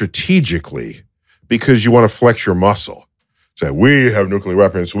them strategically because you want to flex your muscle. Say, we have nuclear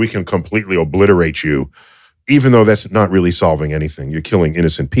weapons, so we can completely obliterate you. Even though that's not really solving anything. You're killing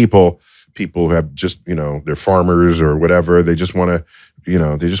innocent people. People who have just, they're farmers or whatever. They just want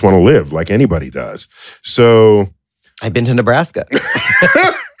to, live like anybody does. So. I've been to Nebraska.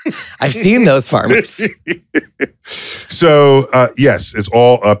 I've seen those farmers. So, yes, it's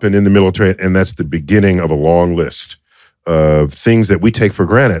all up and in the military. And that's the beginning of a long list of things that we take for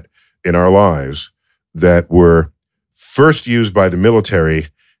granted in our lives that were first used by the military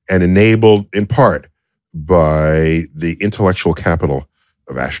and enabled in part by the intellectual capital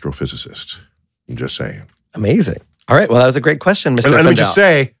of astrophysicists. I'm just saying. Amazing. All right. Well, that was a great question, Mr. And let me just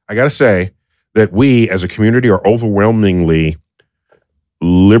Fendel. say, I got to say that we as a community are overwhelmingly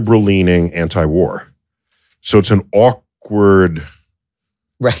liberal-leaning anti-war. So it's an awkward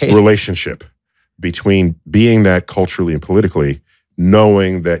relationship between being that culturally and politically,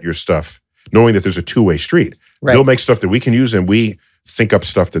 knowing that there's a two-way street. Right. They'll make stuff that we can use and we think up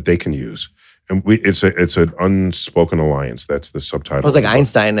stuff that they can use. And it's an unspoken alliance. That's the subtitle. It was like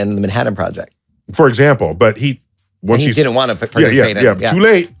Einstein and the Manhattan Project. For example, but he didn't want to participate in it. Yeah. Too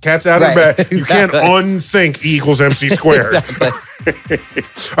late. Cat's out of the bag. Exactly. You can't unthink E equals MC squared. Exactly.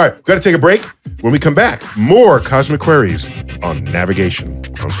 All right, we've got to take a break. When we come back, more Cosmic Queries on navigation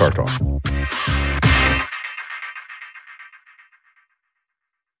on Star Talk.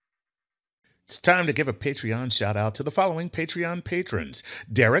 It's time to give a Patreon shout out to the following Patreon patrons: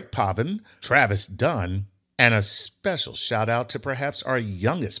 Derek Pavin, Travis Dunn, and a special shout out to perhaps our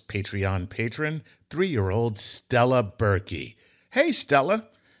youngest Patreon patron, 3-year-old Stella Berkey. Hey, Stella.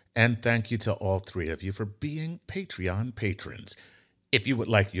 And thank you to all 3 of you for being Patreon patrons. If you would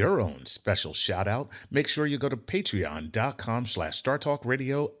like your own special shout out, make sure you go to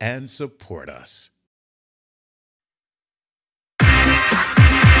patreon.com/StarTalkRadio and support us.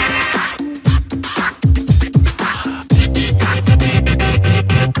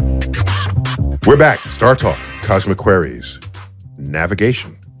 We're back. Star Talk, Cosmic Queries,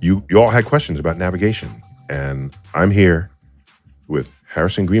 navigation. You all had questions about navigation, and I'm here with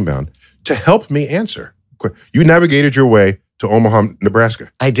Harrison Greenbaum to help me answer. You navigated your way to Omaha,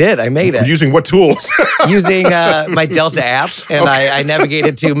 Nebraska. I did. I made it. Using what tools? Using my Delta app, and I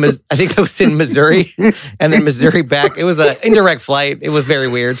navigated to, I think I was in Missouri, and then Missouri back. It was an indirect flight. It was very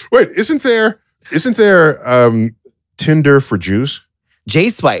weird. Wait, isn't there Tinder for Jews?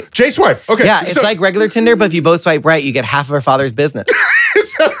 J-Swipe. J-Swipe. Okay. Yeah, it's like regular Tinder, but if you both swipe right, you get half of our father's business.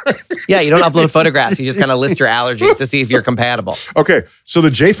 Is that right? Yeah, you don't upload photographs. You just kind of list your allergies to see if you're compatible. Okay, so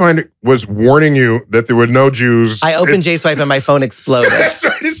the J-Finder was warning you that there were no Jews. I opened J-Swipe and my phone exploded. That's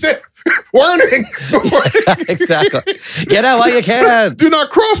right. It said, warning. Exactly. Get out while you can. Do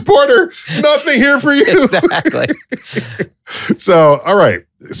not cross border. Nothing here for you. Exactly. So, all right.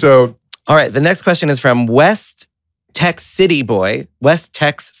 All right, the next question is from West Tex City Boy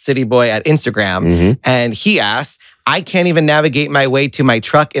at Instagram. And he asks, I can't even navigate my way to my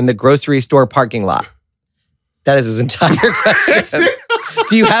truck in the grocery store parking lot. That is his entire question.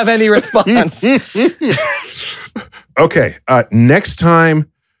 Do you have any response? Okay. Next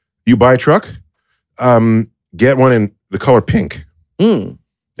time you buy a truck, get one in the color pink. And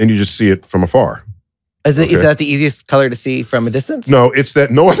you just see it from afar. Is that the easiest color to see from a distance? No, it's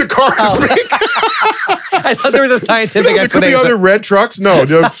that no other car is pink. I thought there was a scientific There could be explanation. other red trucks. No,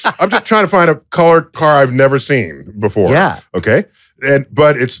 I'm just trying to find a color car I've never seen before. Yeah. Okay.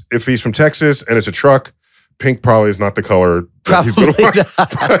 But if he's from Texas and it's a truck, pink probably is not the color that he's Probably going to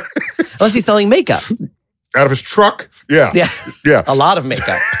want. not. Unless he's selling makeup. Out of his truck. Yeah. Yeah. A lot of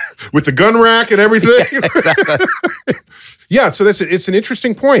makeup. With the gun rack and everything. Yeah, exactly. Yeah, so it's an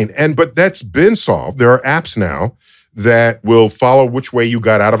interesting point. But that's been solved. There are apps now that will follow which way you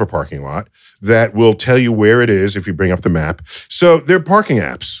got out of a parking lot, that will tell you where it is if you bring up the map. So they're parking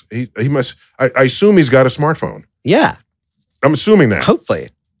apps. He must, I assume he's got a smartphone. Yeah. I'm assuming that.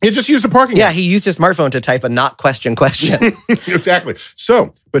 Hopefully. He just used a parking Yeah, app. he used his smartphone to type a not question. Exactly.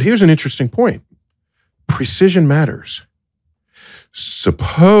 So, but here's an interesting point. Precision matters.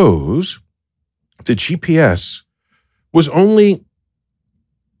 Suppose the GPS was only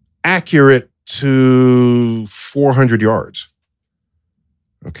accurate to 400 yards.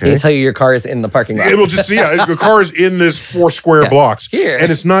 Okay. It'll tell you your car is in the parking lot. It will just see the car is in this 4 square blocks. Here.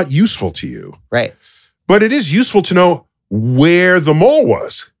 And it's not useful to you. Right. But it is useful to know where the mall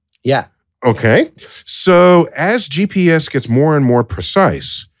was. Yeah. Okay. So as GPS gets more and more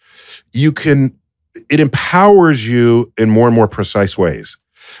precise, it empowers you in more and more precise ways.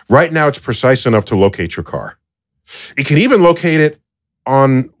 Right now, it's precise enough to locate your car. It can even locate it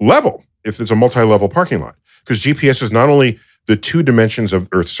on level if it's a multi-level parking lot, because GPS is not only the 2 dimensions of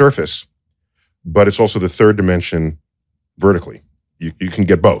Earth's surface, but it's also the 3rd dimension vertically. You can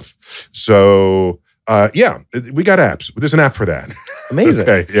get both. So, we got apps. There's an app for that. Amazing.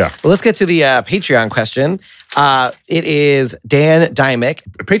 Okay, yeah. Well, let's get to the Patreon question. It is Dan Dymick.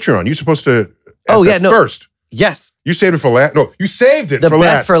 Patreon, you're supposed to ask first. Yes. You saved it for last. No, you saved it The for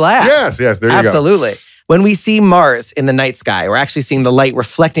last. best for last. Yes, there you go. Absolutely. When we see Mars in the night sky, we're actually seeing the light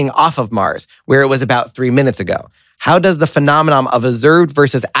reflecting off of Mars, where it was about 3 minutes ago. How does the phenomenon of observed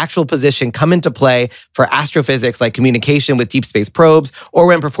versus actual position come into play for astrophysics, like communication with deep space probes, or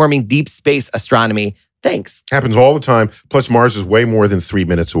when performing deep space astronomy? Thanks. Happens all the time. Plus, Mars is way more than 3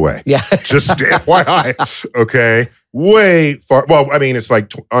 minutes away. Yeah. Just FYI. Okay. Way far. Well, I mean, it's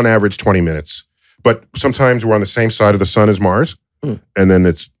like on average 20 minutes. But sometimes we're on the same side of the sun as Mars, and then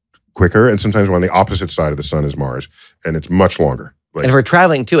it's quicker. And sometimes we're on the opposite side of the sun as Mars, and it's much longer. And if we're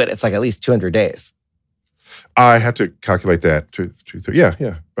traveling to it, it's like at least 200 days. I had to calculate that. Yeah,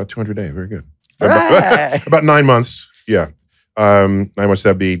 about 200 days. Very good. Right. About 9 months. Yeah. 9 months,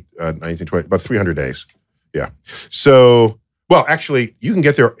 that'd be 19, 20, about 300 days. Yeah. So, well, actually, you can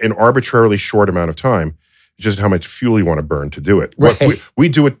get there in arbitrarily short amount of time. It's just how much fuel you want to burn to do it. Right. We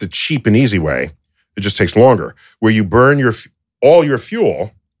do it the cheap and easy way. It just takes longer, where you burn all your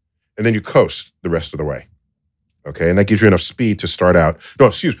fuel and then you coast the rest of the way. Okay. And that gives you enough speed to start out. No,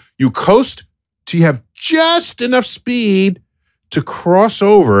 you coast till you have just enough speed to cross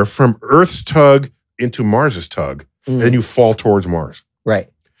over from Earth's tug into Mars's tug. And then you fall towards Mars. Right.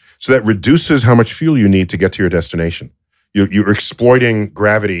 So that reduces how much fuel you need to get to your destination. You're exploiting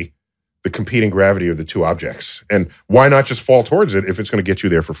gravity, the competing gravity of the 2 objects. And why not just fall towards it if it's going to get you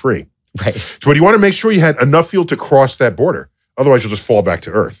there for free? Right. So you want to make sure you had enough fuel to cross that border. Otherwise, you'll just fall back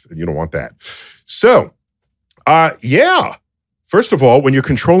to Earth, and you don't want that. So, yeah. First of all, when you're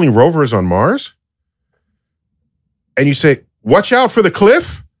controlling rovers on Mars, and you say, watch out for the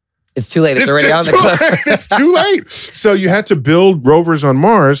cliff. It's too late. It's already on the cliff. It's too late. So you had to build rovers on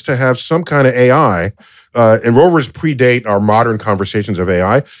Mars to have some kind of AI. And rovers predate our modern conversations of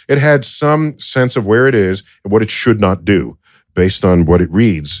AI. It had some sense of where it is and what it should not do based on what it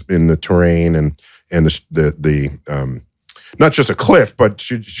reads in the terrain and the not just a cliff, but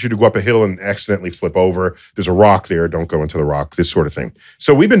should you go up a hill and accidentally flip over? There's a rock there. Don't go into the rock, this sort of thing.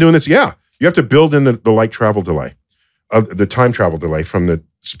 So we've been doing this. Yeah, you have to build in the light travel delay, the time travel delay from the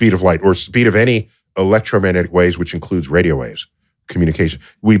speed of light or speed of any electromagnetic waves, which includes radio waves, communication.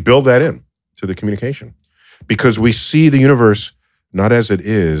 We build that in to the communication because we see the universe not as it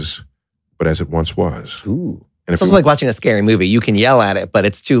is, but as it once was. Ooh. And it's also like watching a scary movie. You can yell at it, but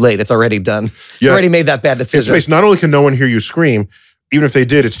it's too late. It's already done. It's already made that bad decision. In space, not only can no one hear you scream, even if they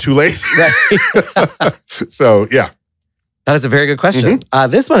did, it's too late. Right. So, yeah. That is a very good question.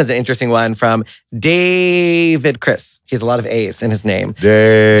 Mm-hmm. This one is an interesting one from David Chris. He has a lot of A's in his name.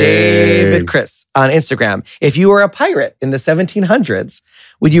 David Chris on Instagram. If you were a pirate in the 1700s,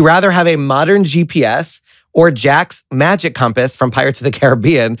 would you rather have a modern GPS or Jack's magic compass from Pirates of the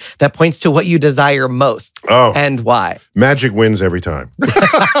Caribbean that points to what you desire most? Oh. And why? Magic wins every time.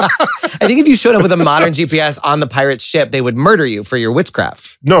 I think if you showed up with a modern GPS on the pirate ship, they would murder you for your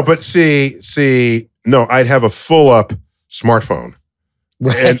witchcraft. No, but no, I'd have a full-up smartphone.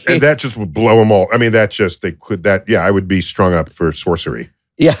 Right. And that just would blow them all. I mean, I would be strung up for sorcery.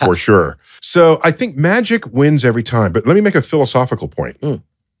 Yeah. For sure. So I think magic wins every time. But let me make a philosophical point.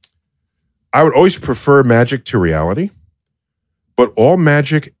 I would always prefer magic to reality, but all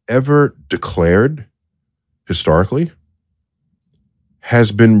magic ever declared historically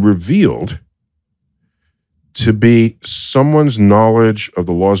has been revealed to be someone's knowledge of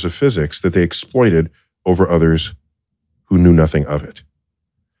the laws of physics that they exploited over others who knew nothing of it.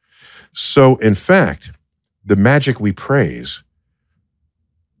 So, in fact, the magic we praise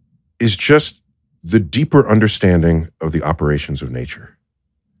is just the deeper understanding of the operations of nature.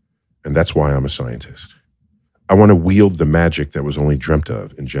 And that's why I'm a scientist. I want to wield the magic that was only dreamt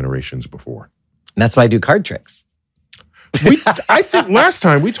of in generations before. And that's why I do card tricks. I think last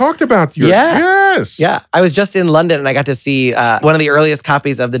time we talked about your... Yeah. Yes. Yeah. I was just in London and I got to see one of the earliest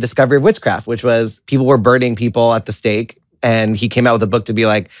copies of The Discovery of Witchcraft, which was people were burning people at the stake. And he came out with a book to be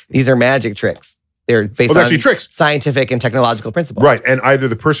like, these are magic tricks. They're based on tricks. Scientific and technological principles. Right. And either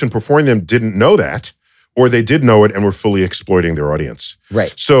the person performing them didn't know that, or they did know it and were fully exploiting their audience.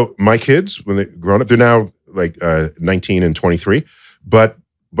 Right. So my kids, when they've grown up, they're now like 19 and 23. But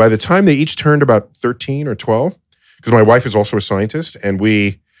by the time they each turned about 13 or 12, because my wife is also a scientist, and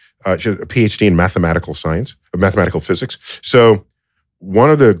she has a PhD in mathematical science, mathematical physics. So one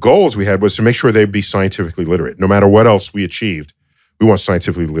of the goals we had was to make sure they'd be scientifically literate. No matter what else we achieved, we want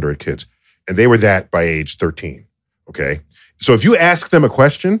scientifically literate kids. And they were that by age 13, okay? So if you ask them a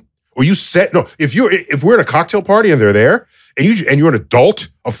question, or if we're at a cocktail party and they're there, and you're an adult,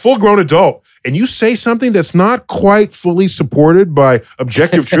 a full-grown adult, and you say something that's not quite fully supported by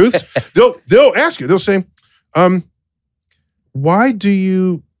objective truths, they'll ask you, they'll say, why do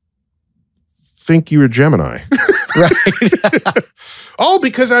you think you're a Gemini? Right. Oh,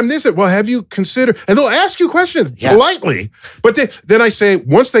 because I'm this. Well, have you considered? And they'll ask you questions politely. But then I say,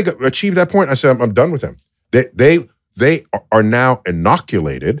 once they achieve that point, I say, I'm done with them. They are now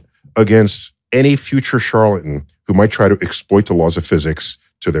inoculated against any future charlatan who might try to exploit the laws of physics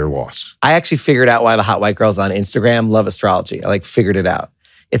to their loss. I actually figured out why the hot white girls on Instagram love astrology. I figured it out.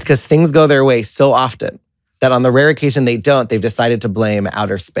 It's because things go their way so often that on the rare occasion they don't, they've decided to blame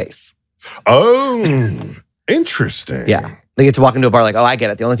outer space. Oh, interesting. Yeah. They get to walk into a bar like, oh, I get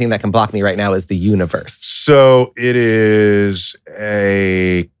it. The only thing that can block me right now is the universe. So it is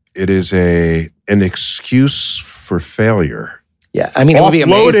an excuse for failure. Yeah, I mean, it would be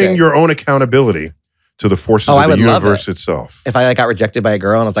amazing. Offloading your own accountability to the forces of the universe itself. If I got rejected by a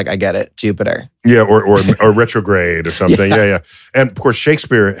girl and I was like, I get it, Jupiter. Yeah, or retrograde or something. Yeah. And of course,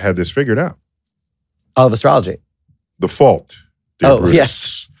 Shakespeare had this figured out. Oh, of astrology. The fault, dear Bruce,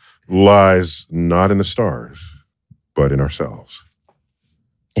 yes, lies not in the stars, but in ourselves.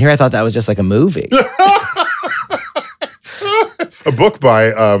 Here I thought that was just like a movie. A book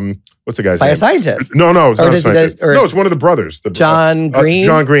by, what's the guy's name? By a scientist. No, it's not a scientist. No, it's one of the brothers. John Green?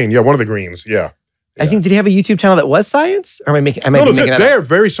 John Green, yeah, one of the Greens, yeah. I think, did he have a YouTube channel that was science? Or am I making that they're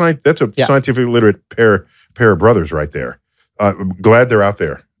very scientific. That's a scientifically literate pair of brothers right there. I'm glad they're out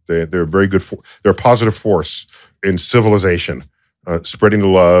there. They're very good. They're a positive force in civilization spreading the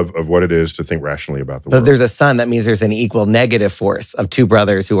love of what it is to think rationally about the But world. if there's a sun, that means there's an equal negative force of two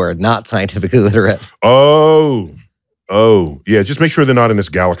brothers who are not scientifically literate. Oh, yeah. Just make sure they're not in this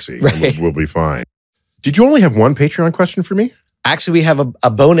galaxy. And Right. we'll be fine. Did you only have one Patreon question for me? Actually, we have a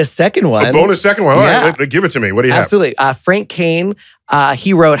bonus second one. A bonus second one. All Yeah. right, give it to me. What do you Absolutely. Frank Kane,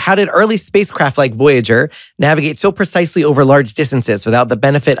 he wrote, how did early spacecraft like Voyager navigate so precisely over large distances without the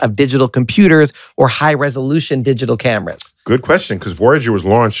benefit of digital computers or high-resolution digital cameras? have? Good question, because Voyager was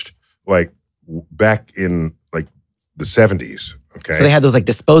launched like back in like the 70s. Okay. So they had those like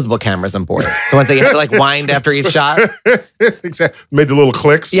disposable cameras on board. The ones that you had to like wind after each shot. Exactly. Made the little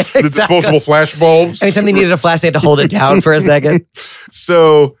clicks. Yeah, The exactly. disposable flash bulbs. Anytime they needed a flash, they had to hold it down for a second.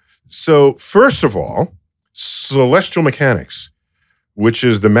 So first of all, celestial mechanics, which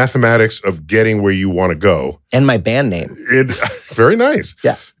is the mathematics of getting where you want to go. And my band name. Very nice.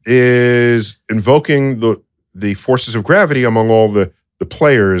 Yeah. Is invoking the forces of gravity among all the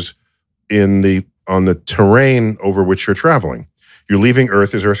players on the terrain over which you're traveling. You're leaving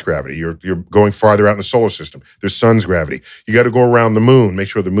Earth as Earth's gravity. You're going farther out in the solar system. There's sun's gravity. You got to go around the moon, make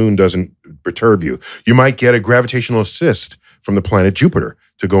sure the moon doesn't perturb you. You might get a gravitational assist from the planet Jupiter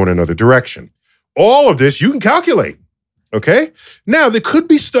to go in another direction. All of this you can calculate, okay? Now, there could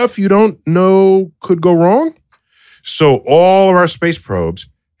be stuff you don't know could go wrong. So all of our space probes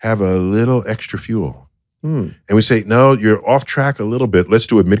have a little extra fuel. And we say, no, you're off track a little bit. Let's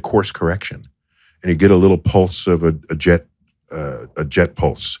do a mid-course correction. And you get a little pulse of a jet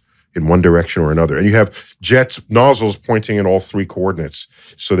pulse in one direction or another. And you have jet nozzles pointing in all three coordinates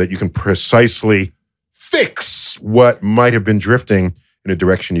so that you can precisely fix what might have been drifting in a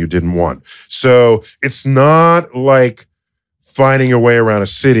direction you didn't want. So it's not like finding your way around a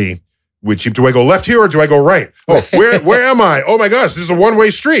city with Jeep. Do I go left here or do I go right? Oh, where am I? Oh my gosh, this is a one-way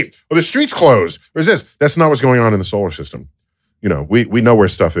street. Oh, the street's closed. Where's this? That's not what's going on in the solar system. You know, we know where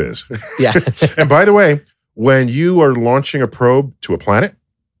stuff is. Yeah. And by the way, when you are launching a probe to a planet,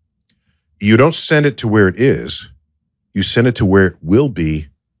 you don't send it to where it is. You send it to where it will be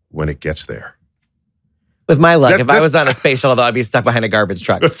when it gets there. With my luck, if I was on a space shuttle, though, I'd be stuck behind a garbage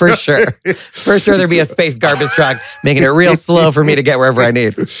truck. For sure. For sure, there'd be a space garbage truck making it real slow for me to get wherever I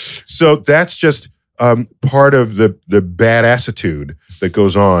need. So that's just part of the badassitude that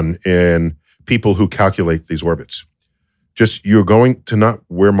goes on in people who calculate these orbits. Just you're going to not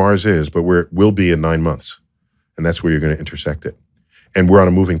where Mars is, but where it will be in 9 months. And that's where you're going to intersect it. And we're on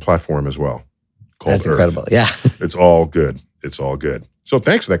a moving platform as well called That's Earth. incredible. Yeah. It's all good. It's all good. So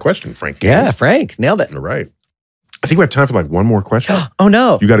thanks for that question, Frank. Yeah, Frank. Nailed it. All right. I think we have time for like one more question. Oh,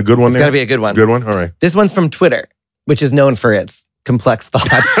 no. You got a good one It's there? got to be a good one. Good one? All right. This one's from Twitter, which is known for its complex thought.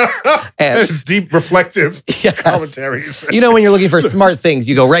 And It's deep, reflective yes. commentaries. You know, when you're looking for smart things,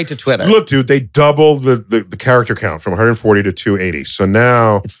 you go right to Twitter. Look, dude, they doubled the character count from 140 to 280. So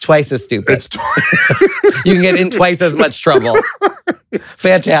now It's twice as stupid. it's You can get in twice as much trouble.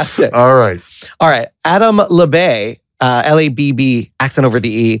 Fantastic. all right. All right. Adam Labay, L-A-B-B, accent over the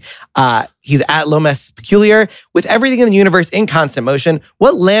E. He's at Lomas Peculiar. With everything in the universe in constant motion,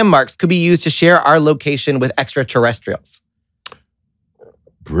 what landmarks could be used to share our location with extraterrestrials?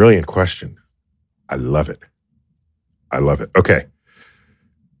 Brilliant question. I love it. I love it. Okay.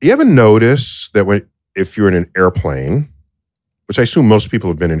 You ever notice that if you're in an airplane, which I assume most people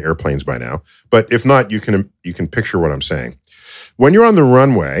have been in airplanes by now, but if not, you can picture what I'm saying. When you're on the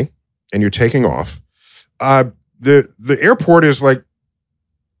runway and you're taking off, the airport is like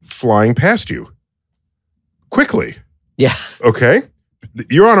flying past you quickly. Yeah. Okay?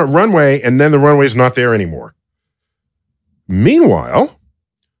 You're on a runway and then the runway's not there anymore. Meanwhile,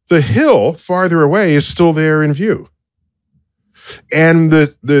 the hill farther away is still there in view. And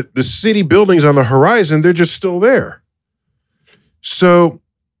the city buildings on the horizon, they're just still there. So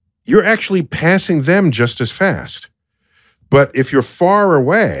you're actually passing them just as fast. But if you're far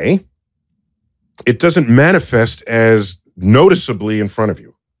away, it doesn't manifest as noticeably in front of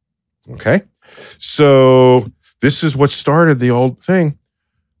you. Okay? So this is what started the old thing.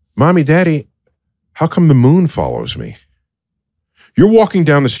 Mommy, Daddy, how come the moon follows me? You're walking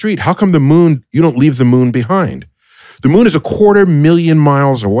down the street. How come you don't leave the moon behind? The moon is 250,000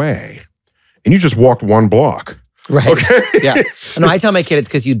 miles away, and you just walked 1 block. Right. Okay? Yeah. No, I tell my kid it's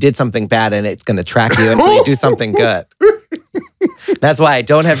because you did something bad and it's going to track you until you do something good. That's why I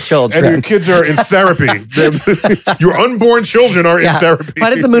don't have children. And your kids are in therapy. Your unborn children are in therapy. Why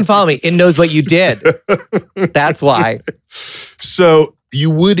does the moon follow me? It knows what you did. That's why. So you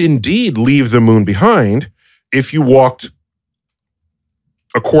would indeed leave the moon behind if you walked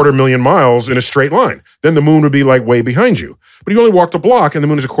 250,000 miles in a straight line. Then the moon would be like way behind you. But you only walked a block and the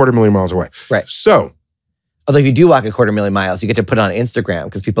moon is 250,000 miles away. Right. So Although if you do walk 250,000 miles, you get to put it on Instagram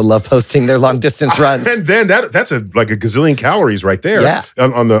because people love posting their long distance runs. And then that's like a gazillion calories right there. Yeah.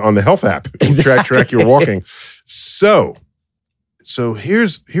 On the health app. Exactly. Track your walking. So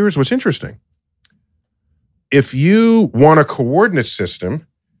here's what's interesting. If you want a coordinate system,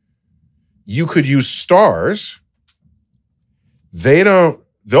 you could use stars.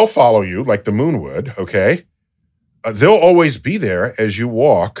 They'll follow you like the moon would, okay? They'll always be there as you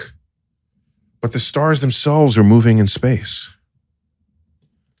walk, but the stars themselves are moving in space.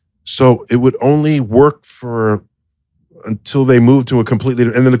 So it would only work until they move to a completely,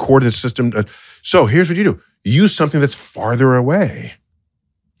 and then the coordinate system. So here's what you do. You use something that's farther away.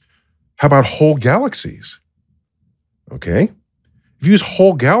 How about whole galaxies? Okay. If you use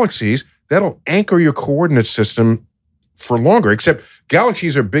whole galaxies, that'll anchor your coordinate system for longer, except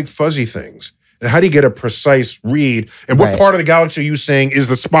galaxies are big fuzzy things. And how do you get a precise read? And what part of the galaxy are you saying is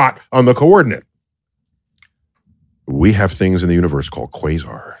the spot on the coordinate? We have things in the universe called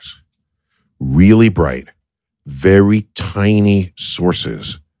quasars. Really bright, very tiny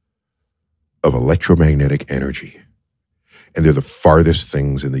sources of electromagnetic energy. And they're the farthest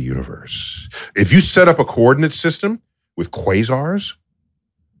things in the universe. If you set up a coordinate system with quasars,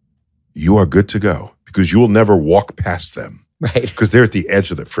 you are good to go because you will never walk past them. Right. Because they're at the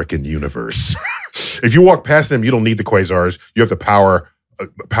edge of the frickin' universe. If you walk past them, you don't need the quasars. You have the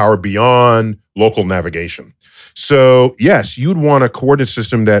power beyond local navigation. So yes, you'd want a coordinate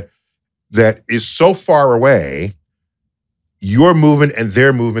system that is so far away, your movement and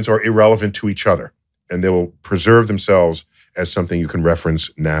their movements are irrelevant to each other. And they will preserve themselves as something you can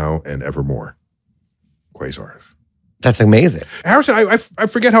reference now and evermore. Quasars. That's amazing. Harrison, I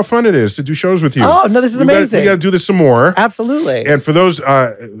forget how fun it is to do shows with you. Oh, no, this is amazing. We got to do this some more. Absolutely. And for those who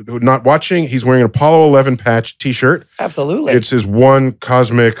are not watching, he's wearing an Apollo 11 patch t-shirt. Absolutely. It's his one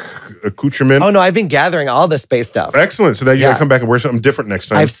cosmic accoutrement. Oh, no, I've been gathering all the space stuff. Excellent. So now you got to come back and wear something different next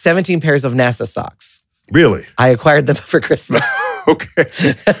time. I have 17 pairs of NASA socks. Really? I acquired them for Christmas.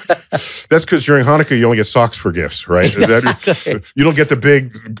 Okay. That's because during Hanukkah, you only get socks for gifts, right? Exactly. You don't get the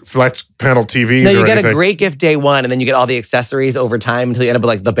big flat panel TVs. No, you get a great gift day one, and then you get all the accessories over time until you end up with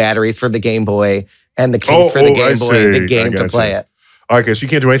like the batteries for the Game Boy and the case for the Game Boy and the game to play it. Okay, so you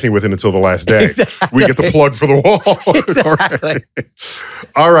can't do anything with it until the last day. Exactly. We get the plug for the wall. Exactly.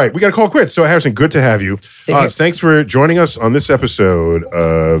 All right, we got to call it quits. So Harrison, good to have you. Thanks for joining us on this episode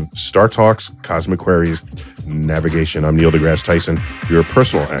of Star Talks Cosmic Queries Navigation. I'm Neil deGrasse Tyson, your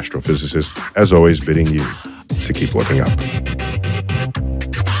personal astrophysicist, as always, bidding you to keep looking up.